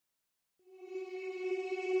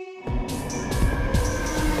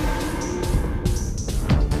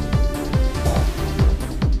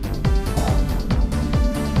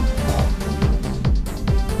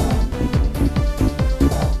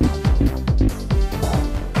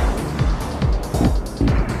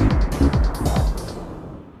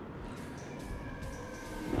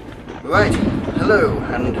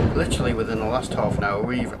last half an hour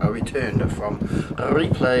we've returned from a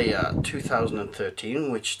replay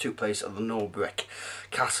 2013, which took place at the Norbrick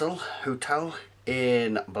Castle Hotel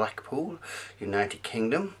in Blackpool, United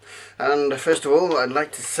Kingdom. And first of all, I'd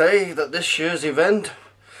like to say that this year's event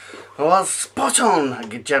was spot on,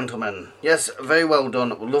 gentlemen. Yes, very well done.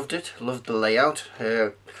 Loved it. Loved the layout.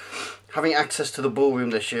 Having access to the ballroom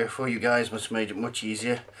this year for you guys must have made it much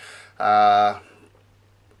easier. The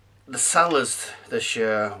sellers this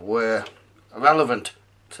year were relevant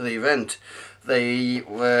to the event. They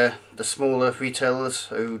were the smaller retailers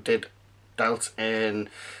who dealt in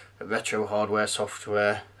retro hardware,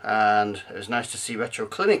 software, and it was nice to see Retro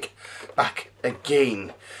Clinic back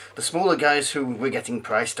again. The smaller guys who were getting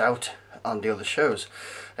priced out on the other shows.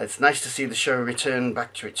 It's nice to see the show return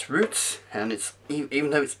back to its roots, and it's even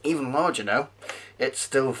though it's even larger now, it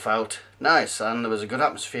still felt nice, and there was a good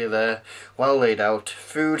atmosphere there, well laid out.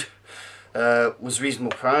 Food was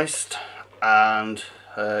reasonable priced, and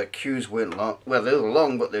queues weren't long. Well, they were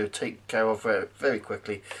long, but they were taken care of very, very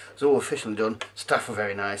quickly. It was all efficiently done. Staff were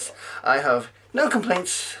very nice. I have no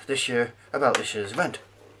complaints this year about this year's event.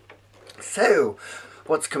 So,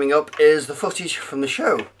 what's coming up is the footage from the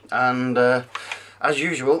show, and as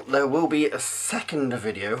usual, there will be a second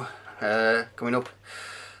video coming up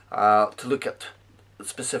to look at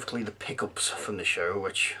specifically the pickups from the show,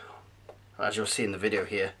 which, as you'll see in the video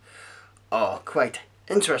here, are quite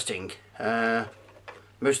interesting.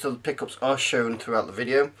 Most of the pickups are shown throughout the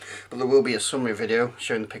video, but there will be a summary video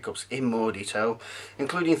showing the pickups in more detail,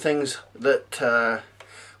 including things that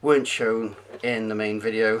weren't shown in the main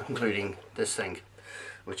video, including this thing,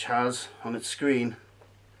 which has on its screen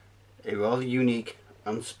a rather unique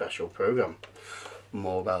and special program.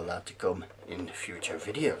 More about that to come in future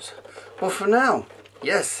videos. But for now,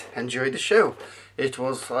 yes, enjoy the show. It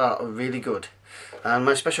was really good. And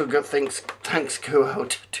my special good thanks go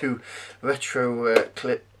out to Retro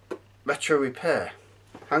Repair.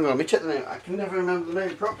 Hang on, let me check the name. I can never remember the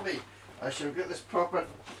name properly. I should get this proper.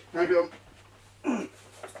 Hang on.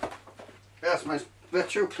 Yes, my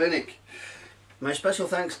Retro Clinic. My special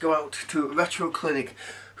thanks go out to Retro Clinic,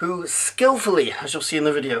 who skillfully, as you'll see in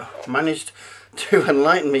the video, managed to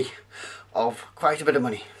enlighten me of quite a bit of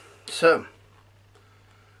money. So,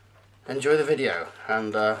 enjoy the video,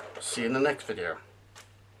 and see you in the next video.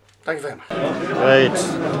 Thank you very much. Right.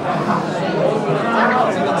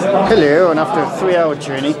 Hello, and after a 3-hour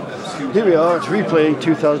journey, here we are at replaying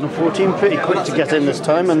 2014. Pretty quick to get in this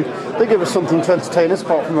time, and they give us something to entertain us,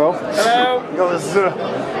 apart from Rob. Hello! We got this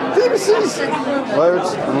BBCs.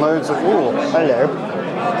 Loads and loads of... Ooh, hello.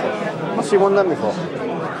 I've seen one of them before.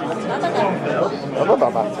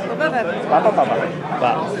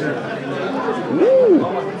 Ooh,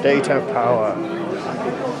 data power.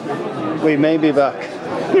 We may be back.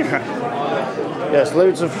 Yes,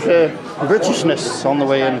 loads of Britishness on the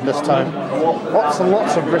way in this time. Lots and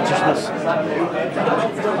lots of Britishness.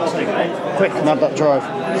 Quick, add that drive.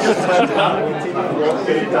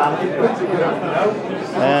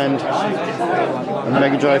 And the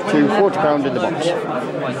Mega Drive 2, £40 in the box.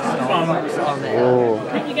 Oh.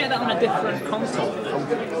 Did you get that on a different console?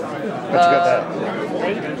 Where'd you get that?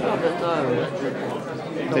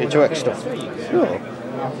 32X stuff. Oh.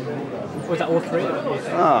 Was that all three?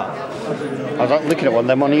 Ah. I was looking at one of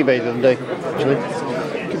them on eBay the other day, actually.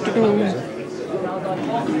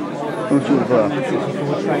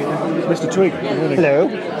 Mr. Twig. Hello.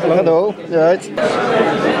 Hello. You alright?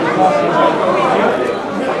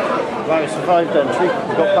 Right, we survived entry.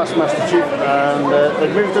 We got past Master Chief, and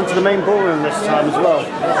they've moved into the main ballroom this time as well.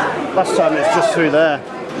 Last time it's just through there.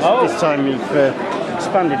 Oh. This time we've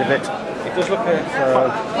expanded a bit. It does look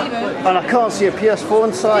and I can't see a PS4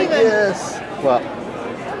 inside. Yes. What?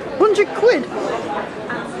 100 quid.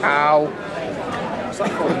 Ow. What's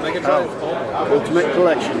that called? Mega Drive? Ultimate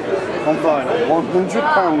Collection on vinyl.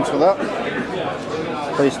 £100 for that.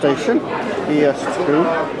 PlayStation, PS2.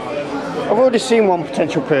 I've already seen one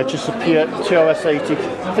potential purchase of TOS 80,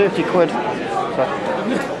 30 quid. So.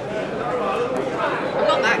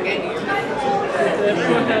 Not that game.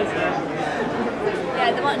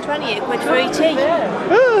 Yeah, they want 28 quid for ET.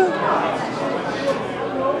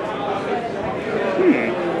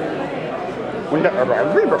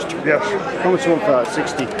 Rebirth, yes. How much you want for that?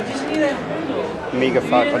 60. Mega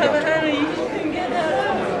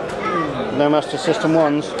 500. No Master System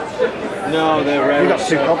 1s? No, they're rare. You got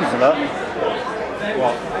 2 copies of that.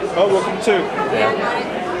 What? Oh, welcome to. Yeah.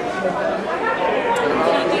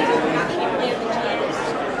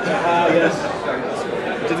 Yes.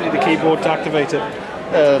 Didn't need the keyboard to activate it.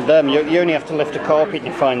 them. You only have to lift a carpet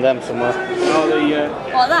to find them somewhere. Oh,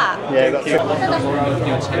 What, that? Yeah, that's it.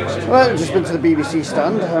 Well, we've just been to the BBC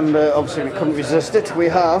stand, and obviously we couldn't resist it. We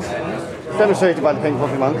have, demonstrated by the Pink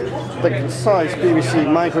Fluffy Monk, the concise BBC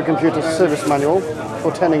microcomputer service manual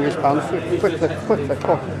for £10 English.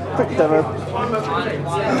 Quick demo.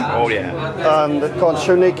 Oh yeah. And go on,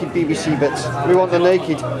 show naked BBC bits. We want the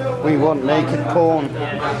naked. We want naked porn.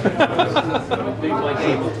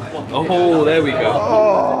 Oh, there we go.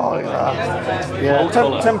 Oh, look at that. Yeah,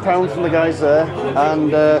 £10 from the guys there,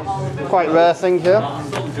 and quite rare thing here.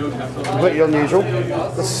 Completely unusual.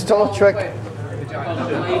 The Star Trek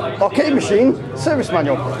arcade machine service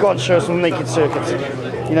manual. Go on, show some naked circuits.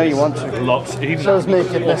 You know you want to. Lots. Show us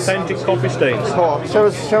nakedness. Authentic coffee stains. Oh, show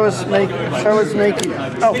us naked.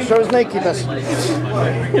 Oh, show us nakedness.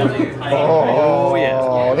 Oh yeah.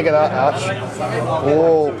 Look at that, Ash.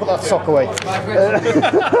 Oh, put that sock away.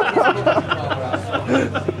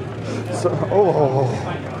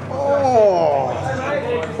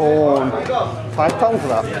 Porn. £5 for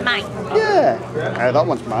that. Mine. Yeah. That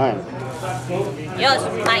one's mine. Yours.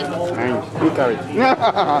 Mine. Mine. You carry.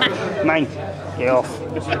 Mine. Get off.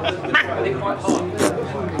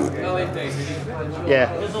 Yeah.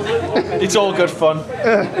 It's all good fun.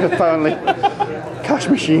 Apparently. Cash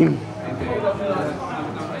machine.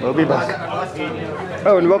 We'll be back.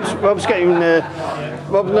 Oh, and Rob's getting.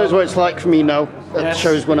 Rob knows what it's like for me now. That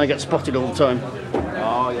shows when I get spotted all the time.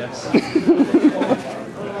 Oh yes.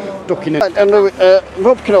 Ducking it. And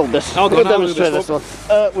Rob can hold this. I'll We'll demonstrate this one.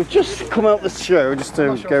 We've just come out this show just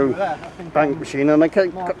to go bank machine, and I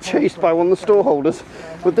got chased by one of the store holders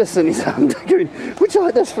with this in his hand. Going, would you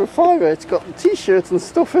like this for a £5? It's got t-shirts and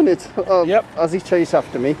stuff in it. Yep. As he chased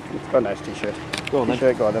after me. It's got a nice t-shirt. Go on then.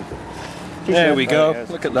 T-shirt, go on then. There we go.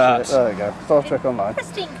 Look at that. There we go. Star Trek Online.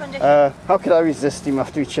 Pristine condition. How could I resist him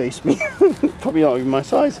after he chased me? Probably not even my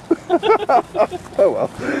size. Oh well.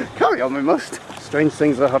 Carry on, we must. Strange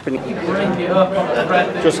things are happening.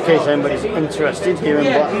 Just in case anybody's interested, here in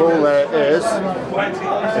Blackpool there is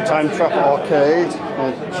the Time Trap Arcade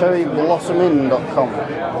at cherryblossomin.com.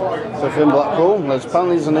 So if you're in Blackpool, there's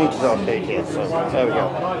apparently an 80s arcade here, so there we go.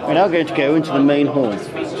 We're now going to go into the main hall.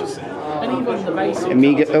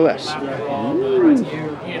 Amiga OS.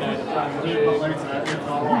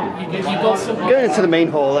 Going into the main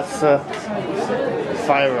hall, let's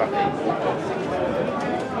fire up.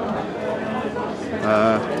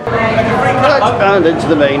 And into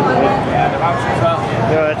the main hall.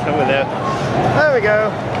 Right, over there. There we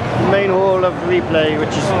go. The main hall of replay,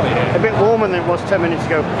 which is a bit warmer than it was 10 minutes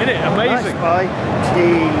ago. Isn't it amazing? Nice by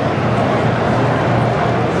tea.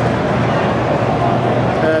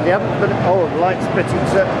 They haven't been. Oh, the light's pretty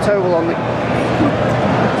terrible on the.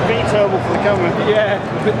 It's pretty terrible for the camera. Yeah,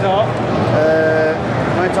 a bit dark.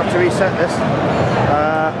 Might have to reset this.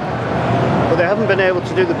 But they haven't been able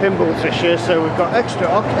to do the pinballs this year, so we've got extra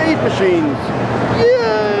arcade machines.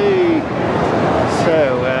 Yay!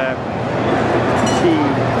 So, tea.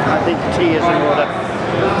 I think tea is in order.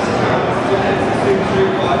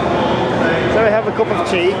 So we have a cup of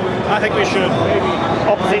tea. I think we should. Maybe.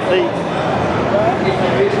 Opposite the.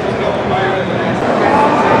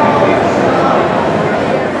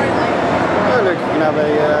 Oh look, you can have a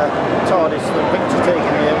TARDIS, the picture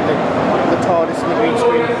taken here, the TARDIS and the green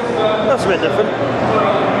screen. That's a bit different.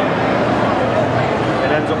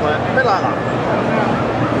 It ends up there, a bit like that.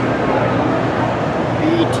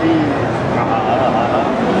 BT.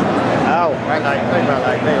 Ow, right light, very bright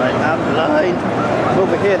light, very light. I'm blind.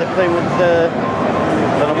 Over here they're playing with, I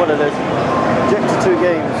don't know what it is. Objective 2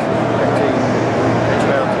 games.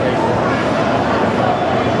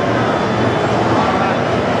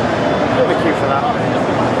 Queue for that.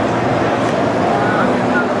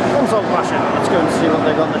 Console flashing. Let's go and see what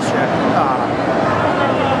they got this year.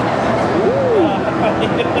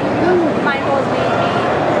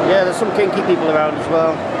 Yeah, there's some kinky people around as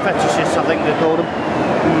well. Fetishists, I think they call them.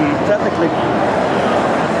 Technically.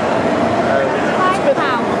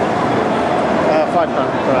 £5,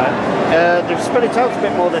 right. They've spread it out a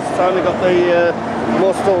bit more this time. They've got the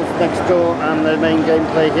more stalls next door and the main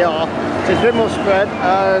gameplay here. So it's a bit more spread,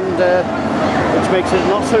 and which makes it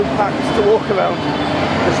not so packed to walk around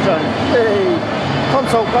this time. Hey!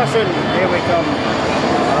 Console passion! Here we come.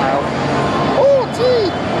 Wow. Oh,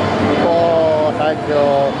 tea! Oh, thank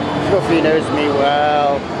you. Fluffy knows me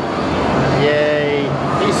well. Yay.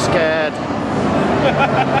 He's scared.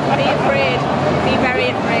 Be afraid. Be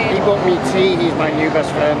very afraid. He bought me tea. He's my new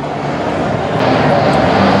best friend.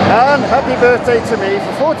 And happy birthday to me.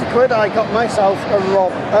 For 40 quid I got myself a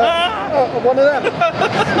Rob. One of them.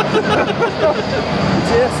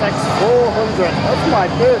 GSX 400. That's my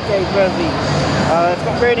birthday present. It's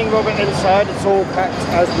got raining rubber inside, it's all packed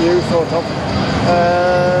as new, sort of.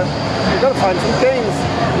 We've got to find some games.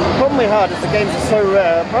 The problem we had is the games are so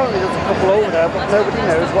rare. Apparently there's a couple over there, but nobody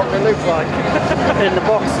knows what they look like in the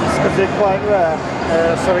boxes because they're quite rare.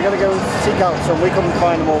 So we're going to go and seek out some. We couldn't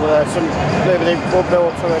find them over there. Some maybe they've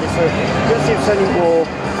built already. So let's see if there's any more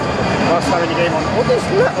whilst having the game on.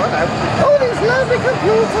 Oh, these lovely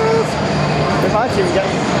computers! We might even get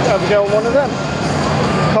on one of them.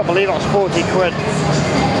 Can't believe that's 40 quid.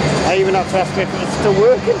 I even have to ask if it's still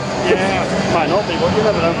working. Yeah. Might not be, but you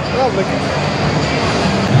never know. Well, look.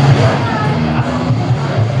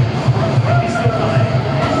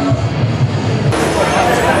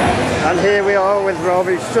 And here we are with Rob,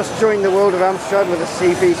 who's just joined the world of Amstrad with a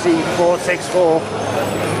CPC 464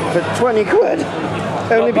 for 20 quid.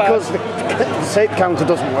 Only because the tape counter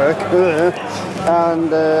doesn't work. And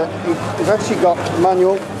he's actually got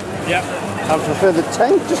manual. Yep. And for further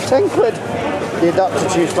 10, just 10 quid, the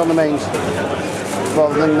adapter's used on the mains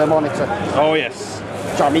rather than the monitor. Oh yes.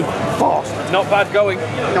 Jammy fast. Not bad going.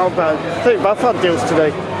 Not bad. I've had deals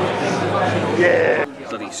today. Yeah.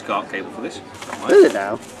 Bloody SCART cable for this. Is it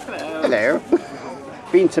now? Hello.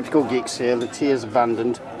 Being typical geeks here, the tea is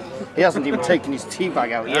abandoned. He hasn't even taken his tea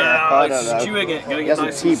bag out yet. I don't know. Stewing it, getting He a hasn't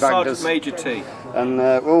nice tea bagged Sergeant us. Major tea. And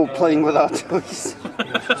we're all playing with our toys.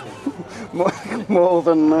 more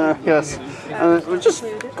than, yes. We've just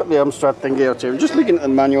got the Amstrad thing here too. I'm just looking at the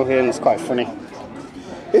manual here and it's quite funny.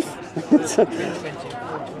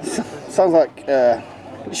 Sounds like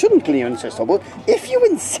you shouldn't clean your insist, but if you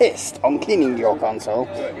insist on cleaning your console,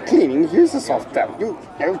 use the soft towel.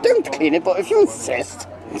 Don't clean it, but if you insist,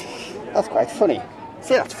 that's quite funny.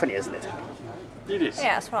 See, that's funny, isn't it? It is.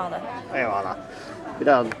 Yeah, it's rather. There you are. But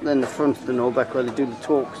down in the front of the Norbeck where they do the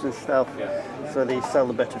talks and stuff, so they sell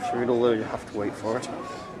the better food, although you have to wait for it.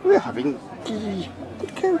 We're having tea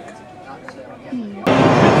and Coke.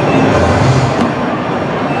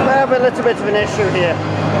 I have a little bit of an issue here.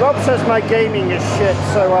 Rob says my gaming is shit,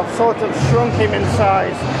 so I've sort of shrunk him in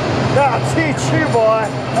size. That'll teach you, boy!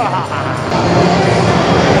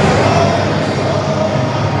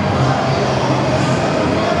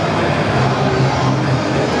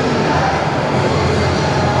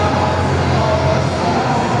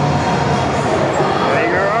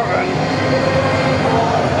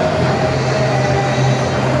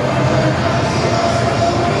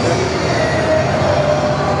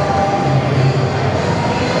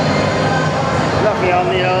 On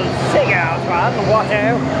the old cigar man, what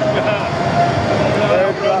now?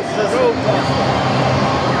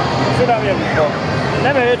 Should have you before.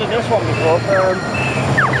 Never heard of this one before.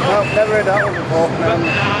 No, never heard that one before.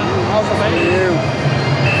 How's the new?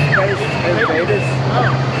 Space Invaders.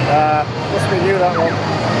 Must be new, that one.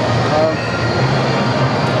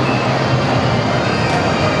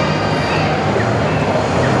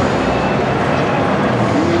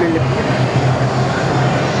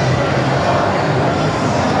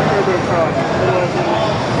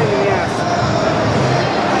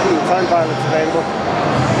 Time pilots available.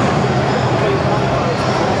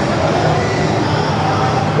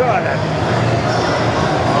 Go on then.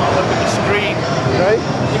 Oh, look at the screen. Right?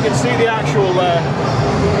 You can see the actual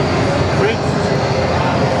print.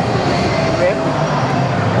 Rip.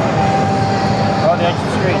 Oh, the extra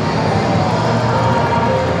screen.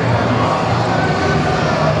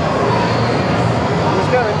 Who's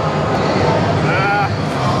going?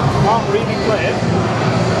 Can't really play it.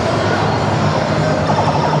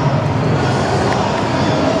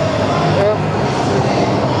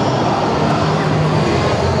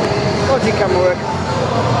 Dodgy camera work.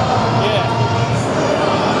 Yeah.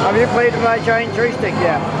 Have you played with my giant joystick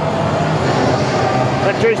yet?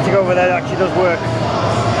 That joystick over there actually does work.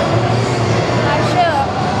 I'm sure.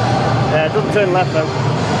 Yeah, it doesn't turn left though.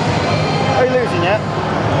 Are you losing yet?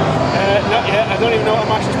 Not yet. I don't even know what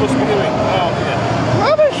I'm actually supposed to be doing. Oh,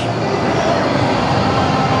 yeah. Rubbish!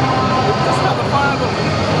 That's not the fire button.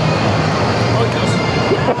 Oh, it does.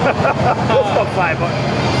 That's not fire button.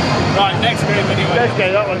 Right, next game anyway. Next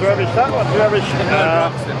game, that one's rubbish. That one's rubbish.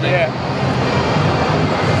 Yeah.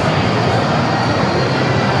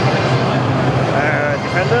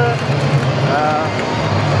 Defender.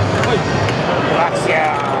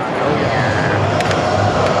 Gracia. Oh yeah.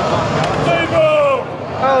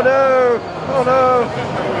 Oh no! Oh no!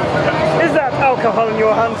 Is that alcohol in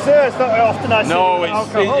your hand, sir? It's not often I see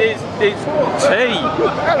alcohol. it's tea.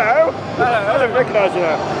 Hello. Hello. I don't recognise you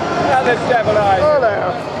now. Now the devil eyes.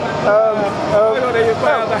 Hello. I don't need to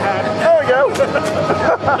play on the hand. There we go.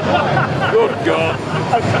 Good God.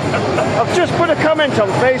 I've just put a comment on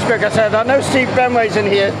Facebook. I said, I know Steve Benway's in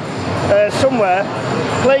here. somewhere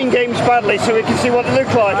playing games badly so we can see what they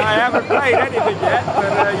look like. I haven't played anything yet, but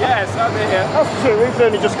yes, I'm here. That's true, we've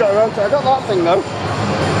only just got around to it. I got that thing though.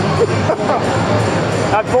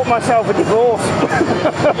 I bought myself a divorce.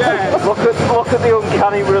 Yeah. Look at the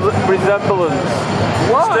uncanny resemblance.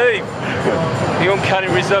 What? Steve, the uncanny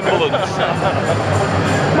resemblance.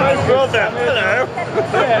 My brother. Hello.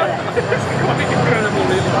 Yeah. It's quite incredible,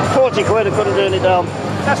 really. 40 quid, I couldn't turn it down.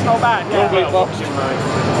 That's not bad. Yeah. Well,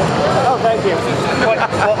 oh, thank you. What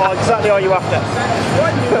exactly are you after?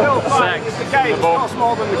 What you will find is the cage costs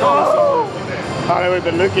more than the console. I know we've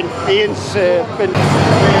been looking. Ian's been...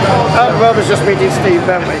 Rob has just meeting Steve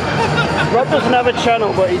Bentley. Rob doesn't have a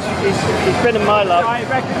channel, but he's been in my lap. I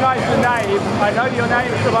recognise the name. I know your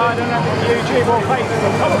name, but I don't have YouTube or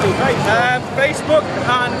Facebook. Probably Facebook. Facebook,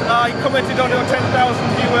 and I commented on your 10,000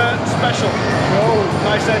 viewer special. Oh.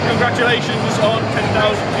 And I said congratulations on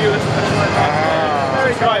 10,000 viewers special.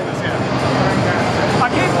 Very subscribers, yeah. I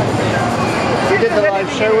keep... You did the live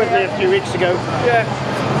show with me a few weeks ago. Yeah,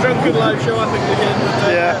 drunken live show I think again.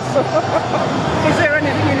 Yeah. Is there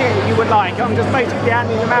anything in here you would like? I'm just basically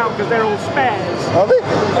handing them out because they're all spares. Are they?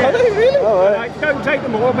 Are they really? Oh, right. Like, don't take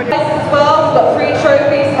them all, but... As well, we've got 3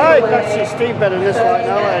 trophies. Hi, that's Steve better in this light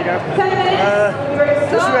now. There you go.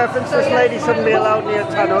 Just a reference, this lady shouldn't be allowed near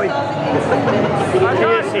Tannoy. I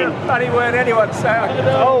can't hear a bloody word anyone say.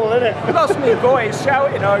 Oh, isn't it? I lost my voice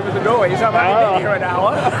shouting over the noise. I've only been here an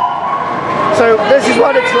hour. So this is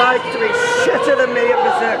what it's like to be shitter than me at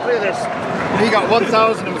Berserk. Look at this. He got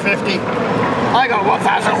 1,050. I got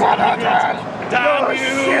 1,100. You're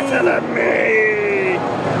shitter than me.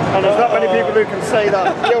 And there's not many people who can say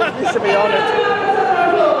that. You should be on it.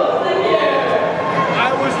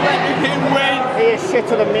 I was letting him win. He is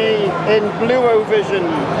shitter than me in blue vision.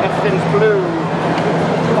 Everything's blue.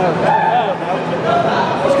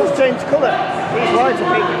 It's because changed colour. He's right to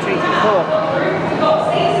make it change colour.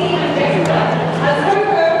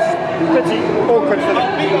 Pretty awkward for them.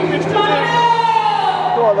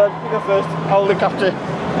 Go on then, you go first. I'll look after.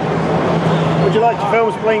 Would you like to film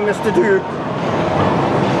us playing Mr. Dude?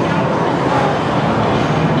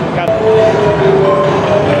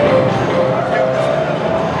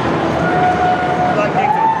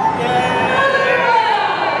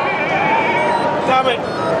 Damn it.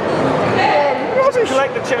 Just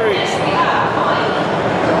collect the cherries.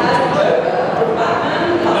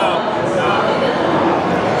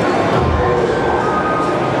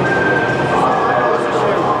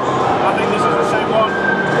 I think this is the same one. I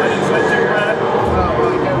didn't select too rare.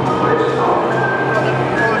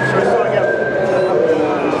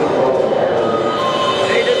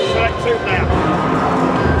 He didn't select two now.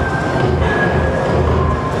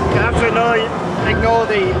 You have to ignore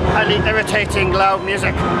the highly irritating loud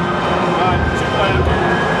music. Right, 2 player.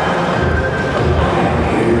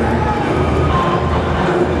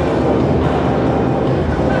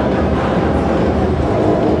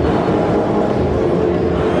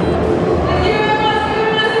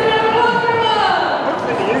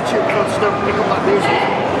 Don't pick up that music.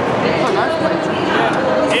 Oh, nice.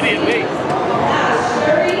 Idiot me.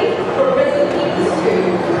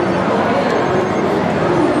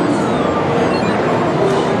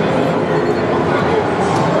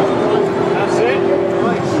 That's it.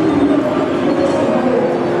 Nice.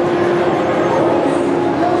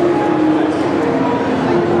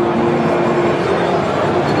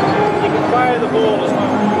 You can fire the ball as well.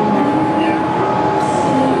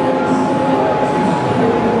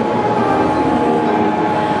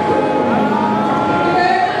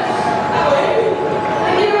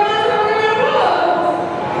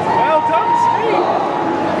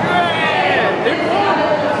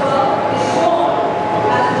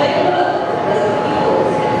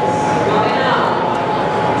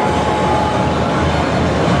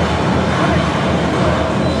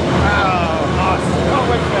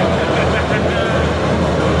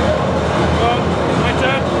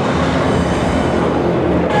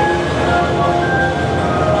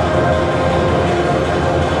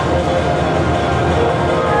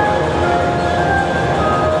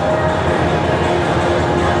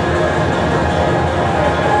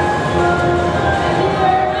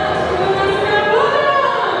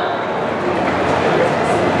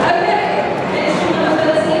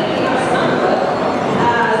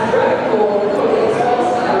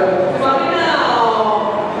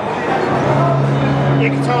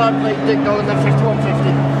 Dick Dolan at 5150.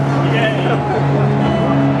 Yeah.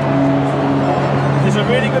 There's a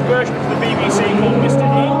really good version of the BBC called Mr. E.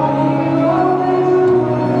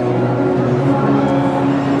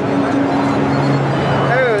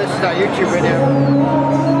 Oh, this is that YouTube video.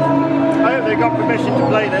 I hope they got permission to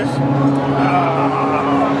play this.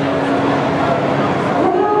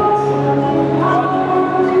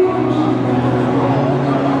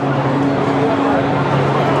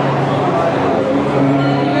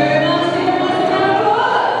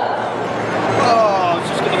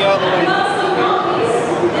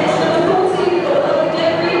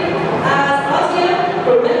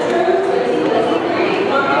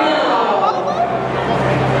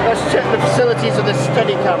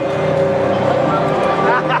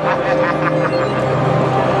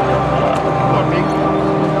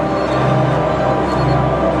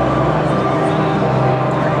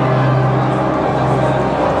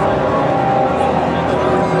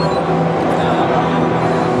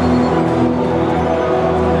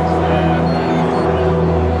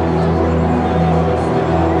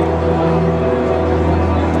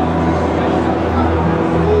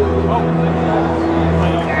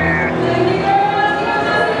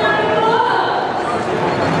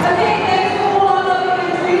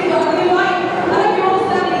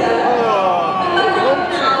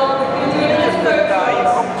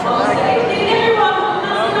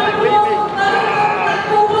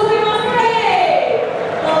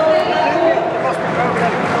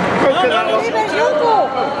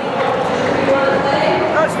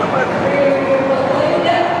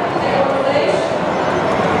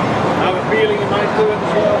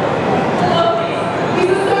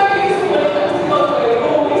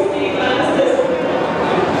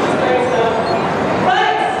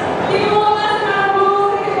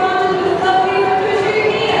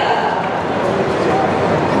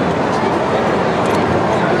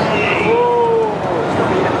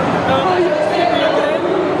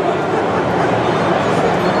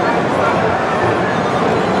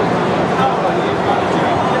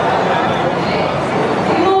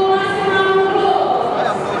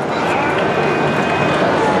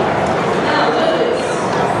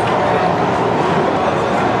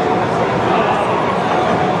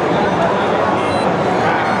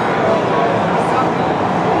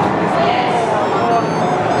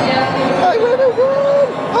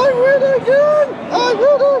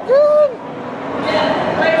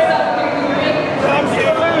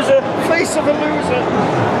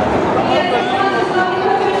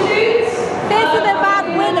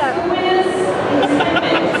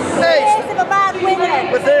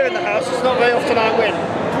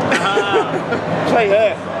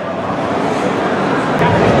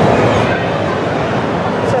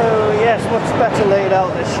 Much better laid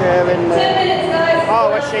out this year in 10 minutes, guys. oh,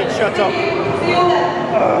 I see, shut up. See you then.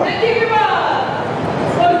 Thank you very much.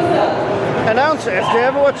 Close up. Announcer, if you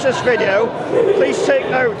ever watch this video, please take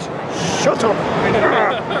note. Shut up.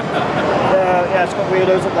 Yeah, it's got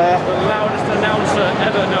weirdos up there. The loudest announcer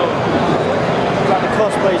ever known. Like the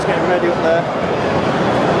cosplay's getting ready up there.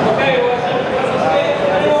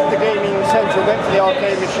 This is the gaming central bit for the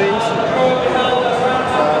arcade machines.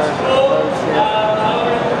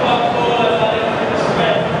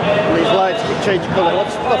 And these lights keep changing colour.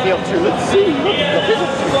 What's Fluffy up to? Let's see what Fluffy's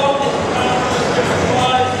up to.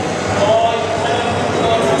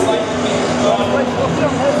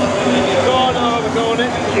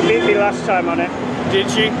 She beat me last time on it. Did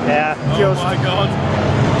she? Yeah, Oh my god.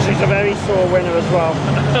 She's a very sore winner as well.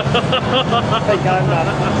 I think I'm that.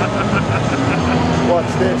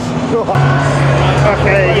 What's this?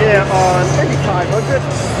 Okay, here on 8500,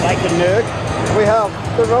 like a nerd, we have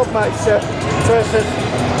the Robmeister versus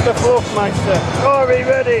the Fluffmeister. Are we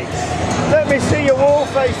ready? Let me see your wall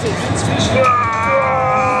faces.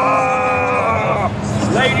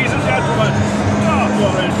 Ladies and gentlemen,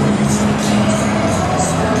 you're in.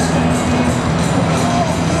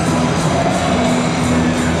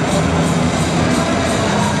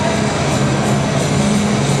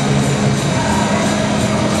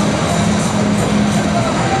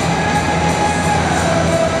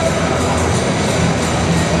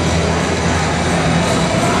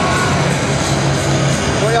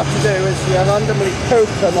 What you have to do is you randomly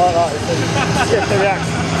poke them like that and see if they react.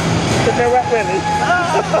 Give me a wet willy.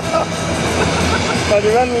 And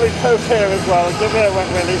you randomly poke here as well and give me a wet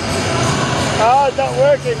willy. Ah, it's not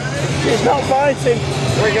working. She's not biting.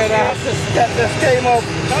 We're going to have to get this game up.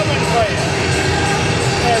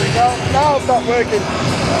 There we go. No, it's not working.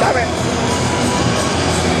 Damn it.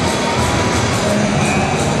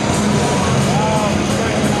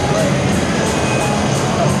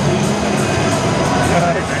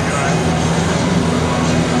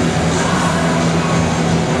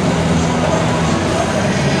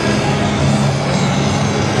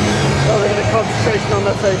 Concentration on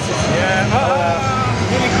their faces. Yeah.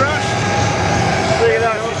 Nearly crashed. Look at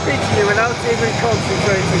that, she's beating you without even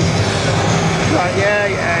concentrating. Right,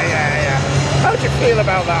 yeah. How do you feel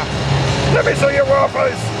about that? Let me see your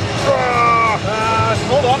waffles.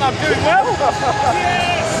 Hold on, I'm doing well.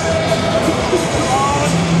 Yes!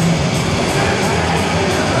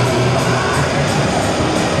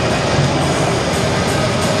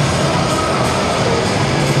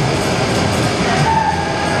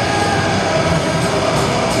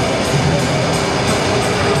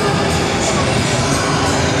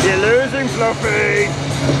 You're losing, Fluffy.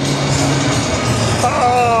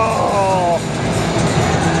 Oh!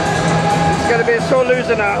 It's going to be a sore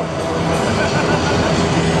loser now.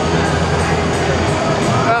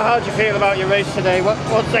 How do you feel about your race today?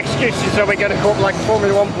 What's excuses are we going to come up like a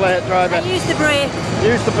Formula 1 player driver? I used the brake.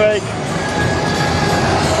 Use the brake.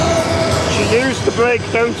 She used the brake.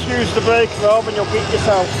 Don't use the brake, Rob, and you'll beat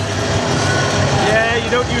yourself. Yeah, you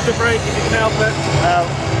don't use the brake if you can help it. No.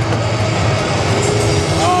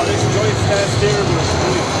 Oh, this joist steering wheel is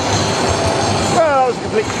brilliant. Well, that was a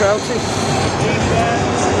complete trouncing.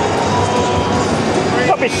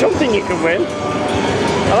 Probably something you can win.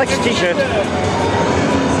 I like his t-shirt.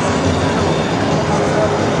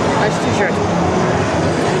 Nice t-shirt.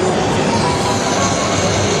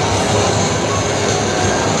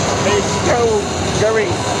 It's so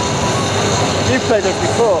going. You've played this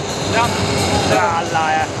before. No. Ah,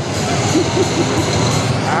 liar.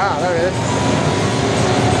 Ah, there it is.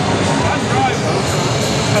 That's right,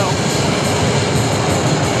 though.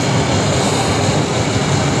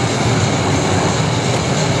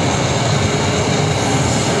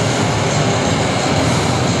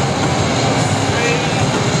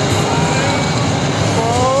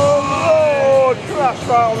 Oh, crash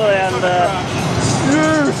right on the end there.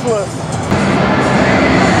 Useless.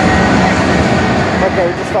 Okay,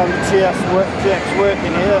 we just found the TX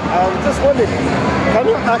working here. Just wondered, can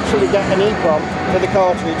you actually get an EEPROM for the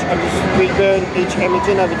cartridge and just reburn each image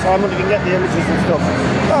in every time, or you can get the images and stuff?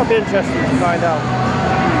 That'll be interesting to find out.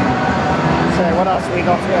 So, what else have we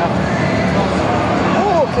got here?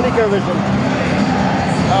 Oh, ColecoVision.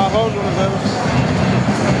 I've owned one of those.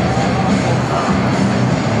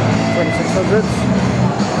 2600s.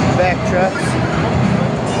 Vectrex.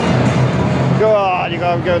 Go on, you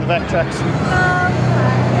gotta go with the Vectrex.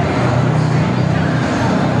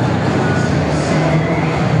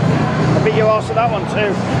 I beat you also that one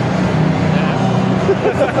too.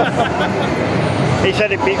 He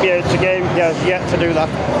said he beat me out to game. He has yet to do that.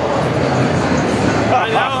 I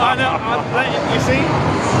know. You see?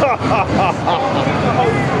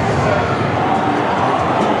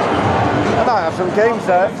 some games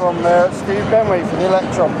there from Steve Benway for the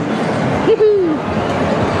Electron.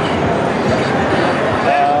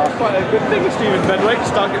 Quite a good thing with Stephen Benway to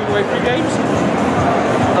start giving away free games.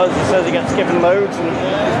 As he says, he gets given loads and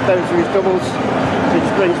those are his doubles. He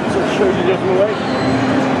just brings them to the show to give them away.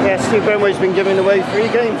 Yeah, Steve Benway's been giving away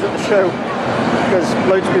free games at the show because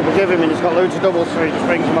loads of people give him and he's got loads of doubles, so he just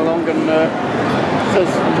brings them along and says,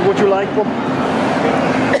 would you like one?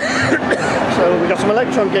 So we got some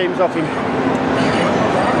Electron games off him.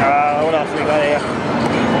 What else we got here?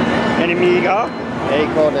 An Amiga, they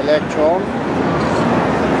called Electron.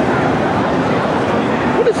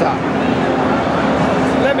 What is that?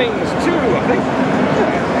 Lemmings 2, I think.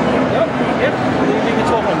 Yep, leaving the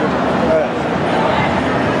 1200.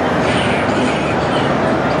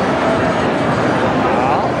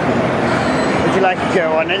 Would you like to go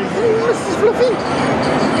on anything, Mrs. Fluffy?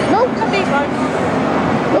 No? Please won't.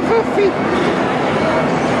 Not Fluffy.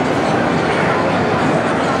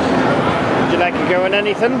 Would you like to go on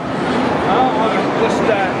anything? I'm just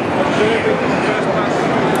observing the first pass.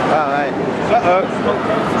 Alright. Uh-oh.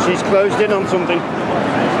 She's closed in on something.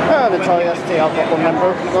 Oh, the Italian ST, I've got one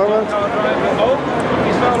member at the moment. Oh,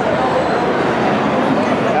 he's found.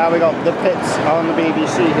 Now we got the pits on the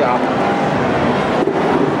BBC here.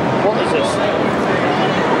 What is this?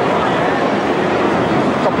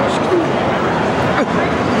 Copper screw.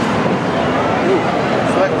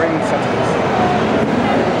 Select ring settings.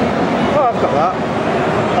 Oh, I've got that.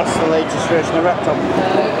 That's the latest version of Reptop.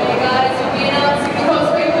 Okay guys, we'll be announcing the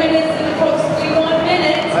crossway winners in approximately 1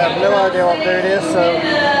 minute. I have no idea what I'm doing here, so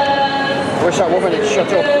I wish that woman had shut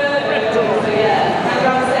up. 0.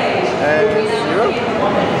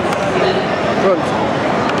 Front.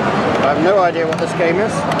 I have no idea what this game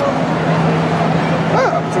is.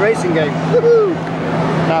 Ah, it's a racing game. Woohoo!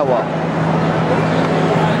 Now what?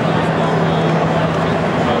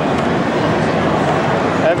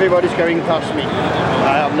 Everybody's going past me.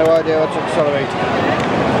 I have no idea how to accelerate.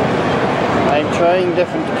 I'm trying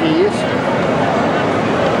different keys.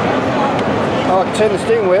 Oh, I can turn the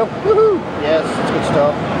steering wheel. Woohoo! Yes, it's a good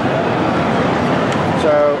start.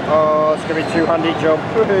 So, oh, it's going to be a two-handed job.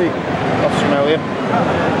 Woohoo! That's familiar.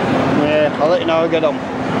 Yeah, I'll let you know how I get on.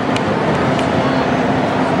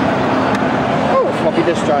 Oh, floppy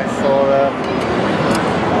disk drive for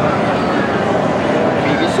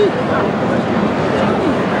BBC.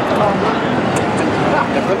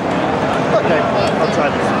 Different. Okay, I'll try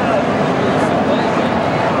this.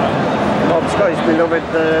 Bob's got his beloved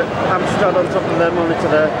Amstrad on top of their monitor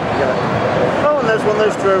there. Yeah. Oh, and there's one of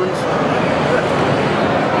those drones.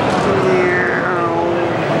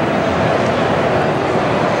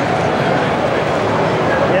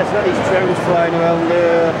 Yes, got these drones flying around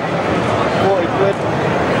 40 quid.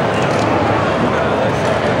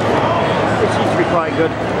 It seems to be quite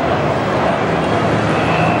good.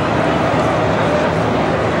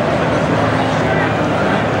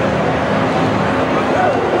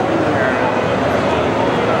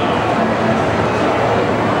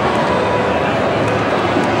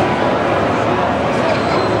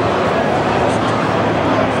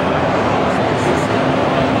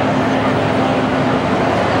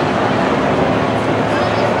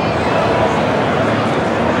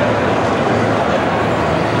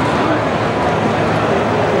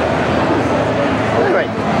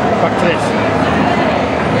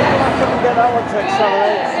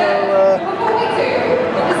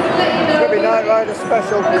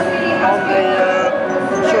 Special on the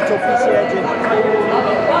shuttle PC engine.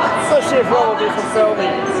 Let's see if Rob will do some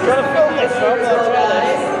filming. Do you want to film this, Rob? Oh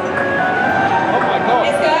my god.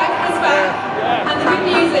 It's back. Yeah. And the good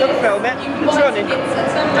news is film it. you can buy tickets at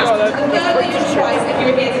some restaurants for the third price if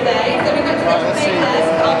you're here today. So we've got to get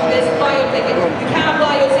after this, buy your ticket. You can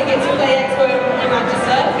buy your tickets to Play Expo in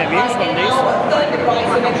Manchester. Third price,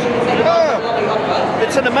 so make sure you take advantage of the lovely offer.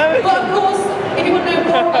 It's an American. But of course, if you want to know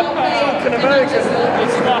more about Play an American.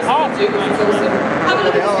 It's not hard. have a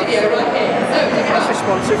look at this video right here. So check it That's out.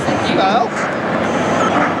 responsive. Well,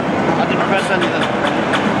 I didn't press anything.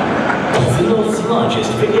 The North's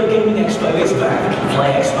largest video gaming expo is back.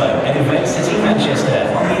 Play Expo, an event city Manchester,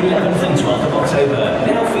 on the 11th and 12th of October.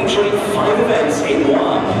 Now featuring 5 events in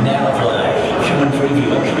one. Now Play. Come and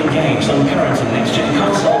preview upcoming games on current and next-gen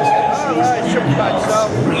consoles.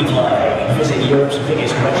 Replay. Visit Europe's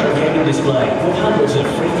biggest retro gaming display with hundreds of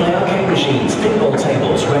free-play arcade machines, pinball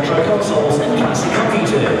tables, retro consoles, and classic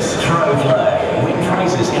computers. Pro Play. Win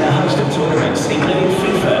prizes in a host of tournaments including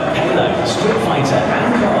FIFA, Halo, Street Fighter,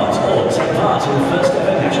 and COD. Or take part in the first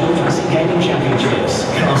ever National Classic Gaming Championships.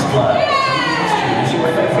 Cosplay. Choose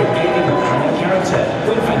your favourite gaming or comic character.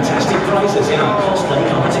 Win fantastic prizes in our cosplay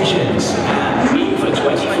competitions. And for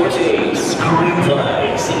 2014, Scream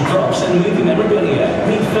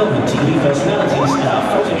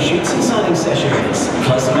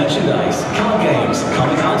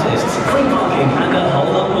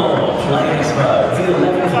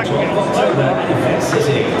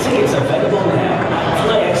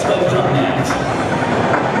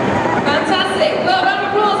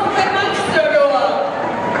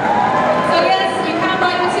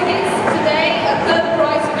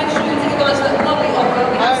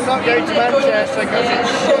way to Manchester because it's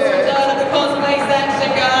shit. The cosplay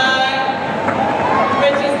section, guys.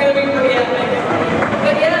 Which is going to be pretty epic.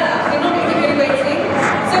 But yeah, we're not going to be waiting.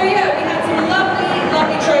 So yeah, we had some lovely,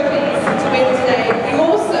 lovely trophies to win today. We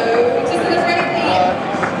also just celebrated the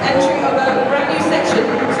entry of a brand new section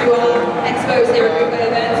to our expos here at Rebirth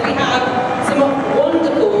events. We have some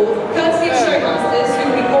wonderful, courtesy of showmasters who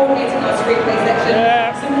will be coordinating our screenplay section.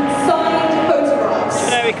 Some signed photographs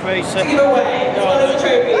to give away as well as a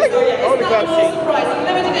trophy. So yeah, it's not an awesome prize. Some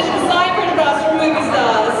limited edition signed photographs from movie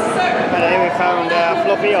stars. So, and here we found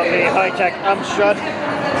Fluffy on the high-tech Amstrad.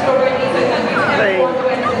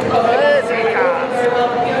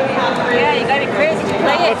 Yeah, you're going to be crazy to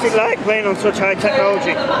play it. What's it like playing on such high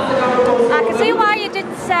technology? I can see why you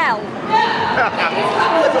didn't sell.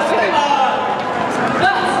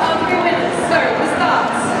 that's our 3 minutes. So, the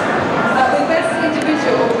starts with best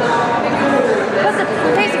individual. Because the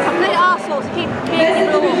piece of complete arseholes keep making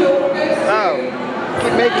it all. Oh,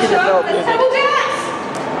 keep making it up, does it?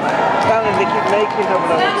 Apparently they keep making them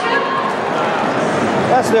up.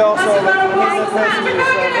 That's the arsehole that the person who's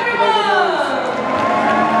making all the noise.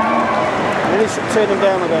 Maybe should turn him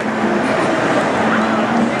down a bit.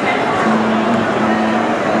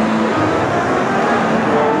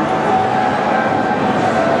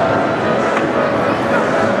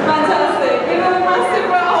 Fantastic. Give him a massive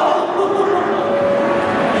round.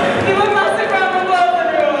 Give him a massive round of applause,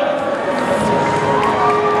 everyone.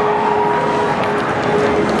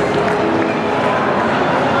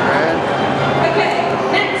 Okay,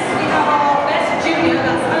 next we have our best junior,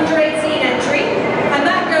 that's under 18 entry, and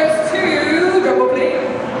that goes to, double please.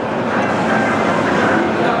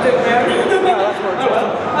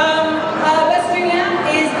 Our best junior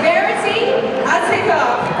is Verity Azika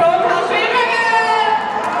from Country Record.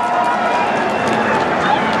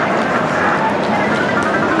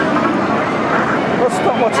 Well,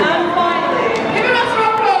 stop watching. And finally, give him a round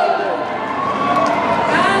of applause.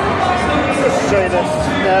 And finally, Let's show you this.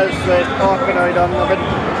 There's the Arkanoid on. I've been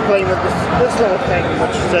playing with this little thing,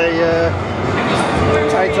 which is a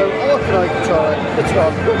Taito Arkanoid controller. It's not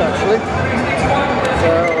good actually. So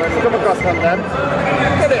if you come across one then,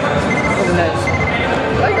 get it for the next.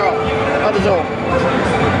 There you go. That is all.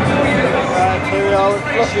 Right, here we are with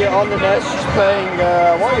Fluffy on the desk. She's playing,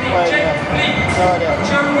 what are you playing here? No idea.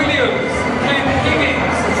 Joe Williams, Ken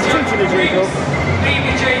Higgins, Teaching as usual.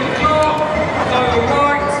 Baby Jane Clark, Lyle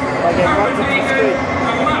White, Cameron Hagan,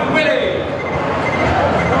 and Matt Willie.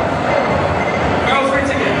 Girls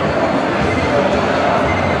written again.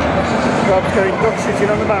 Rob's going duck shooting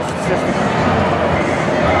on the master system.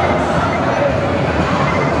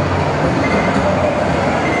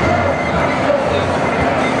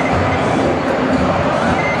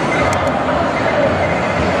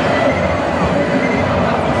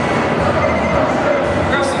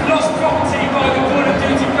 We have some lost property by the Call of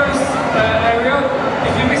Duty Ghost area.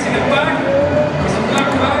 If you're missing a bag, it's a black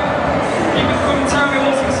bag. You can come and tell me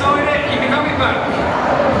what's inside it, you can have it back.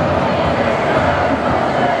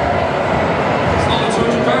 It's not the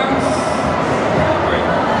 £200. Great.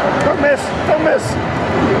 Don't miss! Don't miss!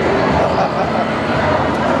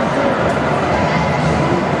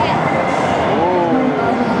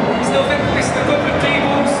 We still think this is a couple of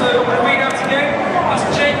people, so I'm going to read out again. That's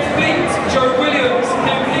Jake Fleet, Joe Williams,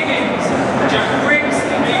 Ken Higgins, Jack Briggs,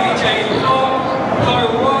 Baby Jane Clark,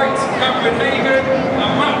 Lyle White, Cameron Hagan,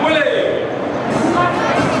 and Matt Willie.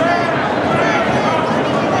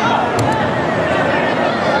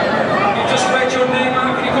 You just read your name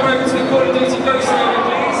out. Can you come over to the Call of Duty Ghost area,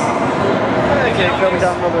 please? Okay, coming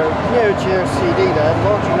down another Neo Geo CD there,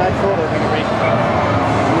 launching night thought they were going to be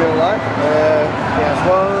real life.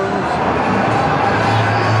 PS1s.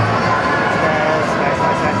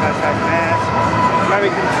 SNES.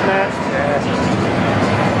 American SNES. Yes.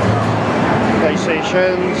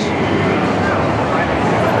 PlayStations.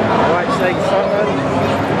 White Sega Saturn.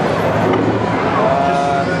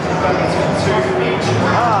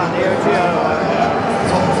 Neo Geo.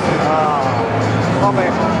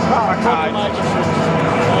 Comic archive.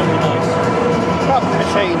 Top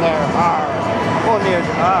machine there. One near a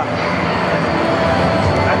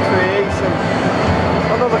creation.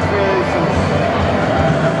 Another creation.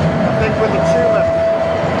 I think with the tumor.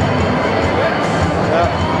 Yeah.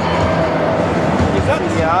 Is that the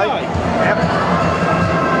CGI? Yep.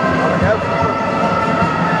 There we go.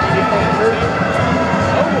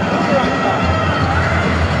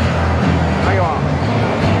 There you are.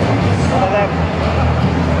 One of them.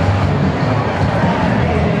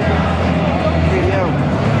 Video.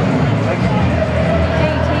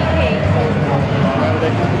 JTP.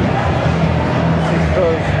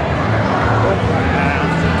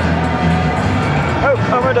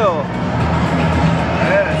 Commodore.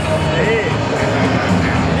 Yes.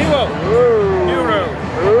 Euro. Euro.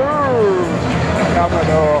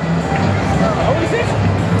 Commodore. Oh, is it? Is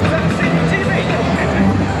that a CCTV?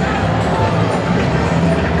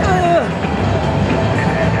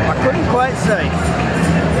 I couldn't quite say. I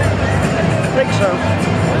think so.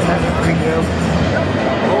 Video.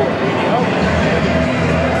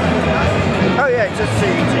 Oh yeah, it's just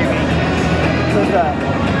CCTV. What's that?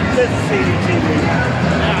 It's CCTV.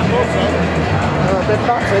 Yeah, I thought so. A bit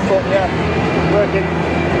battered, but yeah, working.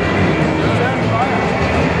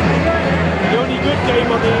 The only good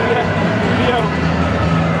game on the video.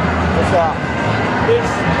 What's that?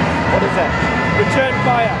 This. What is it? Return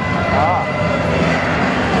fire. Ah.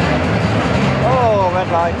 Oh,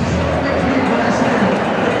 red light.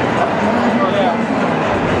 Yeah.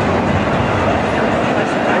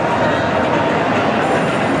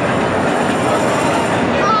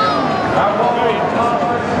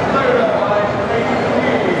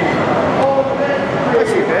 I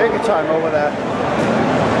see very good time over there.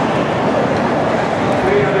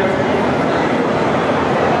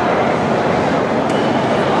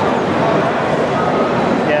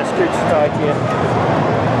 Yeah, Scooter's died here.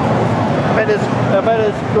 I bet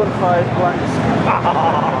his gunfire blanks.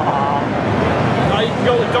 You can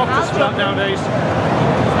go to the doctors for that nowadays.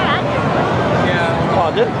 Yeah.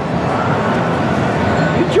 Pardon?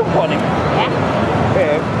 You jump on him? Yeah.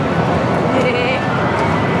 Yeah.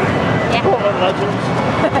 Portland legends.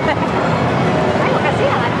 I see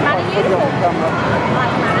that, like, kind of beautiful.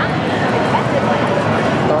 Like,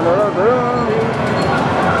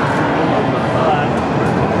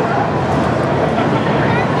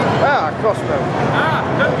 crossbow. Ah,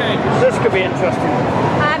 gun games. This could be interesting.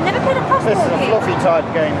 I've never played a crossbow This is a game. fluffy type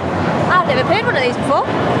game. I've never played one of these before.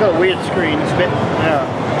 It's got a weird screen, it's a bit, yeah.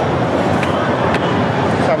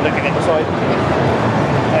 Let's have a look at it side.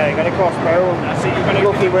 There, you got a crossbow. I see you're gonna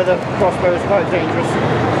Lucky with a crossbow is quite dangerous.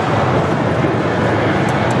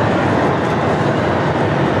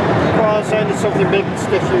 Well, I'm saying it's something big and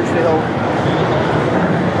stiff usually hold.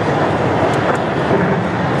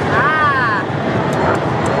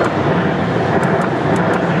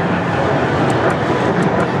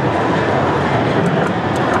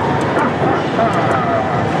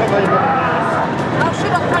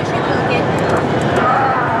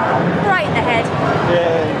 Right in the head.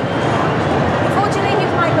 Yeah. Fortunately, he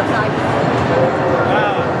was my gun knife.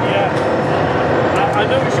 Yeah. I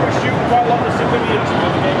noticed you were shooting quite a lot of civilians in the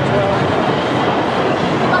game as well.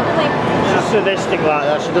 By the way. She's sadistic like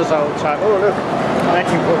that, she does that all the time. Oh look,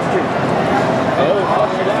 1942. Oh,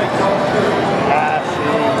 flashing lights. Ah, see.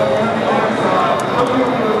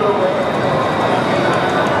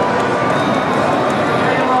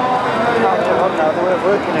 Now they weren't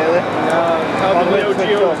working earlier. How the Neo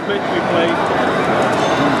Geo was meant to be played.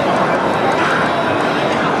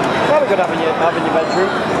 Probably good having your bedroom,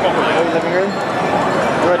 or your living room.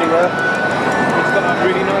 Already were. It's got that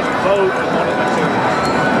really nice boat on it too.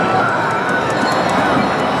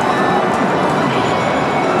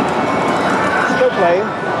 Still playing.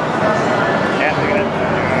 Yeah, look at it.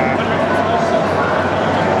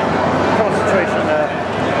 Concentration there.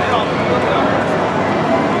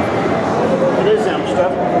 It is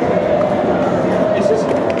Amstrad. Is this?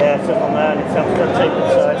 Yeah, it's up on there and it's Amstrad tape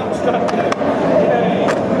inside. It's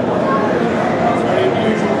very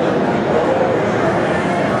unusual.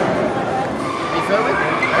 You filming?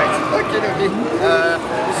 Right. Okay.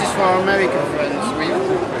 This is for our American friends.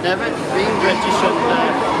 We've never been British and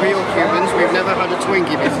real Cubans. We've never had a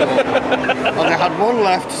Twinkie before. And they had one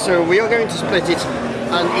left, so we are going to split it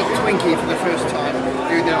and eat Twinkie for the first time.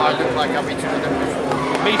 Even though I look like I've eaten them before.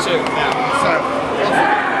 Me too. Yeah. So,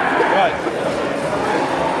 right.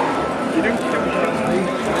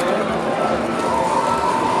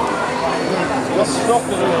 What's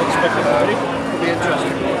softer than I expected to be? it'll be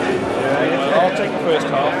interesting. I'll take the first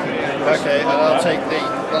half. Okay, and I'll take the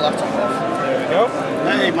latter half. There we go.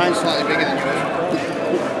 Hey, mine's slightly bigger than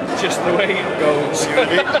yours. Just the way it goes.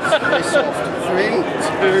 It's soft. 3,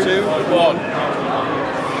 2, 1.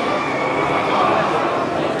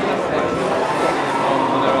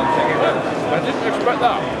 I didn't expect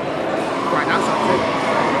that. Quite nice actually.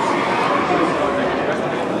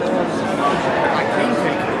 Like cream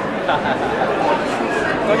cake.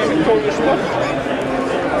 Let me call you stuff.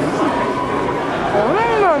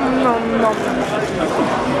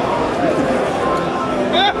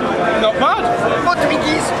 Yeah, not bad. More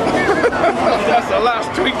Twinkies. That's the last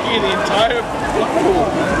Twinkie in the entire Blackpool.